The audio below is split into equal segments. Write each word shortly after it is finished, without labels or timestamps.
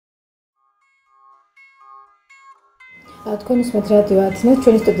თქვენ უსმენთ რადიო ათენას,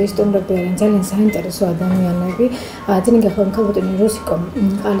 ჩვენი სტუდიის სტუმრები არიან ძალიან საინტერესო ადამიანები. წინიგე ხალხობატონი რუსიკო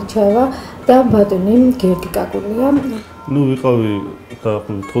ყალიჩაევა და ბატონი გიორგი კაკულია. ვიყავი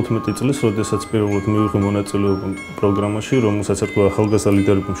დაახლოებით 15 წლის, როდესაც პირველად მივიღე მონაწილეობა პროგრამაში, რომელსაც ერქვა ახალგაზრდა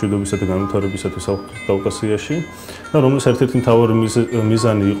ლიდერები მშვიდობისა და განვითარებისათვის კავკასიაში და რომლის ერთ-ერთი მთავარი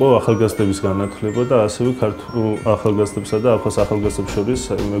მიზანი იყო ახალგაზრდების განათლება და ასევე ქართულ ახალგაზრდებსა და აფხაზ ახალგაზრდებს შორის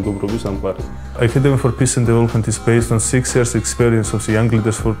მეგობრობის ამყარი. Academy for Peace and Development is based on 6 years experience of the Young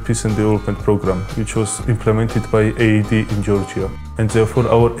Leaders for Peace and Development program, which was implemented by AED in Georgia. And therefore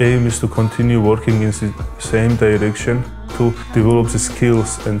our aim is to continue working in the same direction to develop the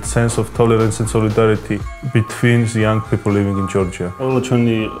skills and sense of tolerance and solidarity between the young people living in Georgia. Ყველა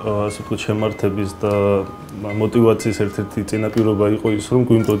ჩვენი ასე ვთქვათ შემართების და мотиваციის ერთ-ერთი წინაპირობა იყო ის, რომ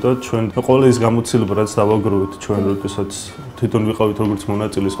გვინდოდა ჩვენ ყველა ის გამოცდილება, რაც დავაგროვეთ ჩვენ, როდესაც თვითონ ვიყავით როგორც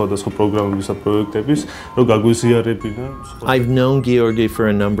მონაწილე სხვადასხვა პროგრამების და პროექტების, რომ გაგვიზიარებინა. I've known Georgi for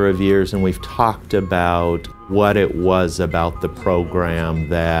a number of years and we've talked about what it was about the program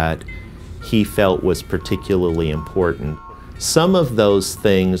that he felt was particularly important. Some of those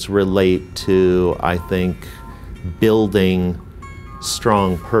things relate to, I think, building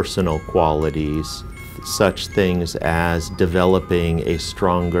strong personal qualities, such things as developing a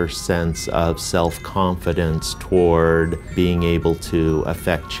stronger sense of self-confidence toward being able to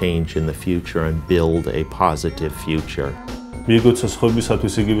affect change in the future and build a positive future. მიიღოცა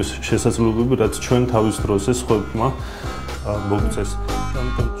სხვებისათვის იგივე შესაძლებლობები, რაც ჩვენ თავის დროზე სხვებმა მოგწეს.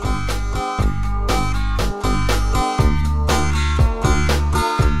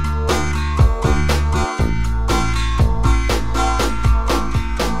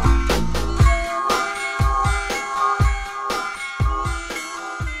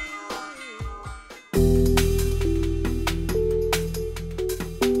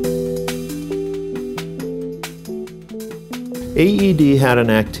 AED had an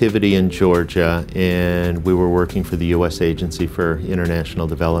activity in Georgia, and we were working for the U.S. Agency for International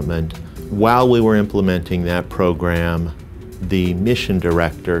Development. While we were implementing that program, the mission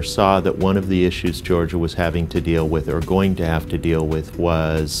director saw that one of the issues Georgia was having to deal with, or going to have to deal with,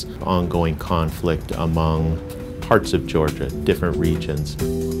 was ongoing conflict among parts of Georgia, different regions.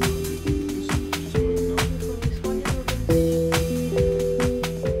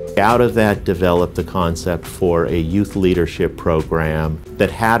 Out of that developed the concept for a youth leadership program that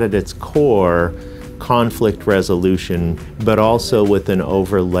had at its core conflict resolution, but also with an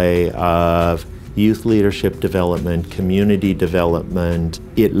overlay of youth leadership development, community development.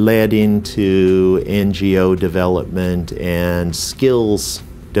 It led into NGO development and skills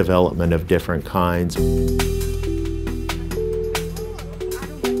development of different kinds.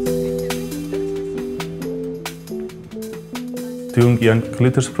 During Young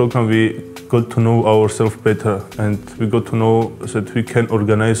Leaders program, we got to know ourselves better, and we got to know that we can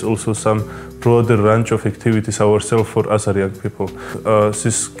organize also some broader range of activities ourselves for other young people.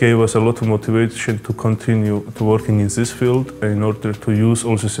 This gave us a lot of motivation to continue to working in this field in order to use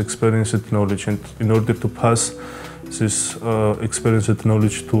all this experience and knowledge, and in order to pass this experience and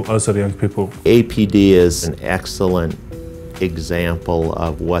knowledge to other young people. APD is an excellent example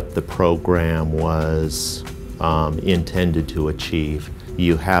of what the program was intended to achieve.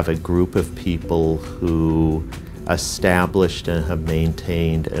 You have a group of people who established and have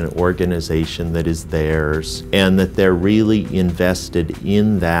maintained an organization that is theirs, and that they're really invested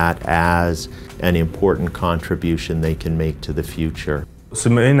in that as an important contribution they can make to the future. The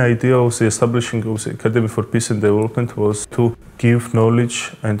main idea of the establishing of the Academy for Peace and Development was to give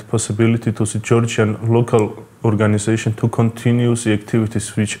knowledge and possibility to the Georgian local organization to continue the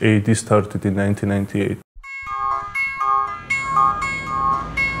activities which AED started in 1998.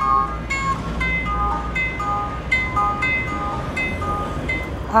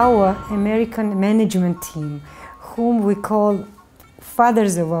 Our American management team, whom we call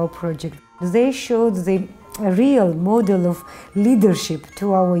fathers of our project, they showed the real model of leadership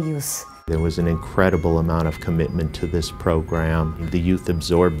to our youth. There was an incredible amount of commitment to this program. The youth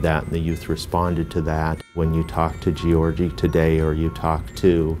absorbed that and the youth responded to that. When you talk to Georgi today or you talk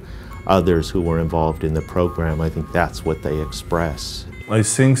to others who were involved in the program, I think that's what they express. I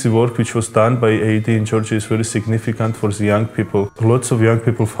think the work which was done by AED in Georgia is very significant for the young people. Lots of young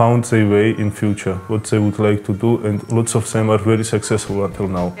people found their way in future, what they would like to do, and lots of them are very successful until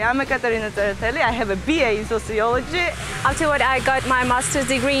now. I'm Katerina Tsereteli. I have a BA in sociology. Afterward, I got my master's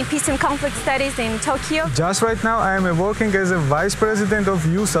degree in peace and conflict studies in Tokyo. Just right now, I am working as a vice president of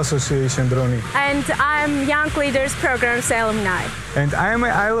Youth Association Droni. And I'm Young Leaders Programs alumni. And I am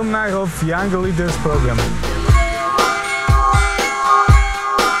an alumni of Young Leaders Program.